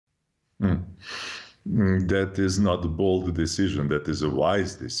That is not a bold decision, that is a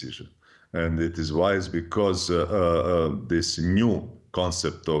wise decision. And it is wise because this new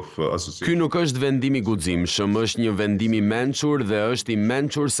concept of association. Ky nuk është vendim I guximshëm, është një vendim I mençur dhe është I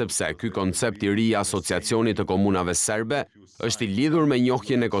mençur sepse ky koncept I ri I Asociacionit të Komunave Serbe është I lidhur me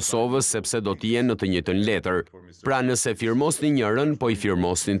njohjen e Kosovës sepse do të jenë në të njëjtën letër. Pra nëse firmosni njërin, po I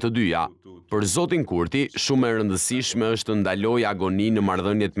firmosnin të dyja. Për zotin Kurti, shumë e rëndësishme është të ndaloj agoni në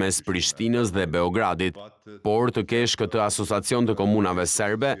marrëdhëniet mes Prishtinës dhe Beogradit, por të kesh këtë asociacion të komunave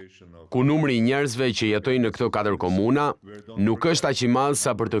serbe, ku numri I njerëzve që jetojnë në këto 4 komuna nuk është aq I madh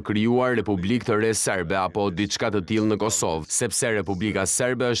sa për të krijuar Republikë të re serbe apo diçka të tillë në Kosovë, sepse Republika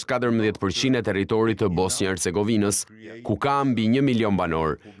Serbe është 14% e territorit të Bosnjë-Hercegovinës, ku ka mbi 1 milion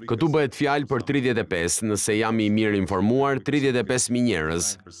banor. Këtu bëhet fjalë për 35, nëse jam I mirë informuar, 35.000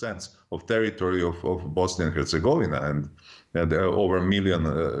 njerëz. Of territory of Bosnia and Herzegovina and over a million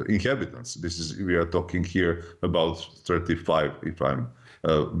inhabitants. We are talking here about 35, if I'm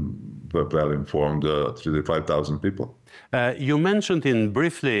well informed, 35,000 people. You mentioned in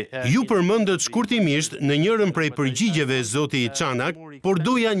briefly. Ju përmendët shkurtimisht në njërin prej përgjigjeve zoti Çanak, por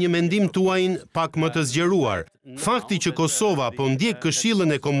doja një mendim tuajin pak më të zgjeruar. Fakti që Kosova po ndjek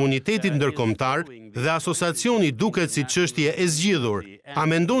këshillën e komunitetit ndërkombëtar dhe asosacioni duket si çështje e zgjidhur. A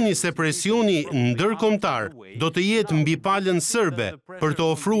mendoni se presioni ndërkombëtar do të jetë mbi palën serbe për të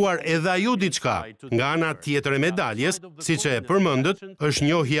ofruar edhe ajo diçka nga ana tjetër e medaljes, siç e përmendët, është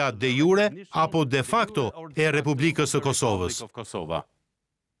njohja de jure apo de facto e Republikës së Kosovës?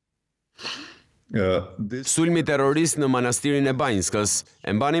 Sulmi terrorist në manastirin e Banjskës,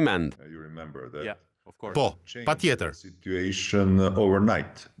 e mbani mend? Po, patjetër. Situation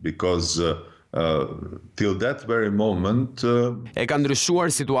overnight because till that very moment E ka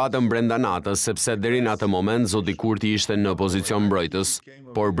ndryshuar situatën brenda natës, sepse deri në atë moment zoti Kurti ishte në pozicion mbrojtës,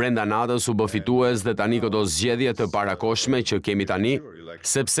 por brenda natës u bë fitues dhe tani këto zgjedhje të parakohshme që kemi tani,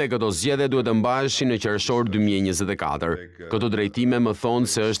 sepse këto zgjedhje duhet të mbaheshin në qershor 2024. Këto drejtime më thonë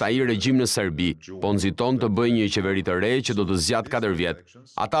se është ai regjim në Serbi, po nxiton të bëjë një qeveri të re që do të zgjat 4 vjet.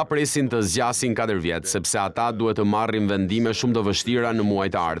 Ata presin të zgjasin 4 vjet, sepse ata duhet të marrin vendime shumë të vështira në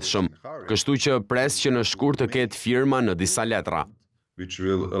muajt e ardhshëm. Kështu që pres që në shkurt të ketë firma në disa letra. Which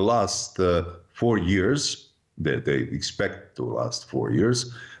will last 4 years, they expect to last 4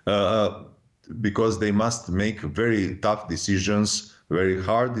 years, because they must make very tough decisions, very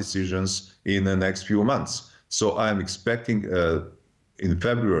hard decisions in the next few months. So I'm expecting in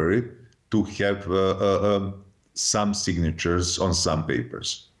February to have some signatures on some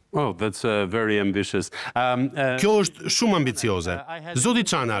papers. Oh, that's very ambitious. Kjo është shumë ambicioze. Zoti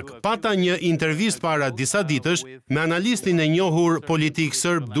Çanak, pata një intervistë para disa ditësh me analistin e njohur politik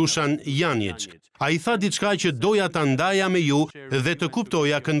serb Dušan Janjić. Ai tha diçka që doja ta ndaja me ju dhe të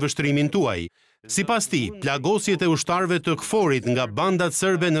kuptoja këndvështrimin tuaj. Sipas tij, plagosjet e ushtarëve të KFOR-it nga bandat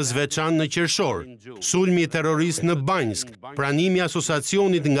serbe në Zvečan në qershor, sulmi terrorist në Banjsk, pranimi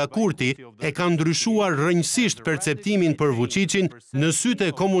Asosacionit nga Kurti e ka ndryshuar rrënjësisht perceptimin për Vučićin në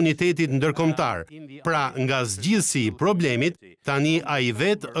sytë e komunitetit ndërkombëtar. Pra, nga zgjidhsi I problemit, tani ai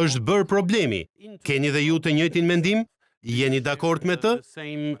vetë është bërë problemi. Keni dhe ju të njëjtin mendim? Jeni dakord me të?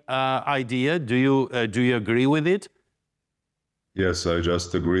 Same idea. Do you agree with it? Yes, I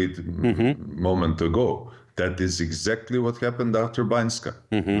just agreed moment ago. That is exactly what happened after Banjska.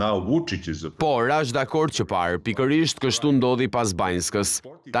 Now Vučić is Por, është dakord që parë, pikërisht kështu ndodhi pas Banjskës.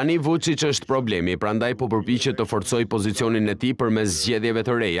 Tani Vučić është problemi, prandaj po përpiqet të forcoj pozicionin e tij përmes zgjedhjeve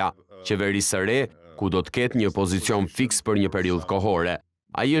të reja, qeverisë së re, ku do të ketë një pozicion fiks për një periudhë kohore.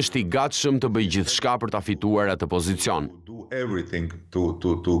 Ai është I gatshëm të bëjë gjithçka për ta fituar atë pozicion. everything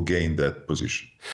to gain that position.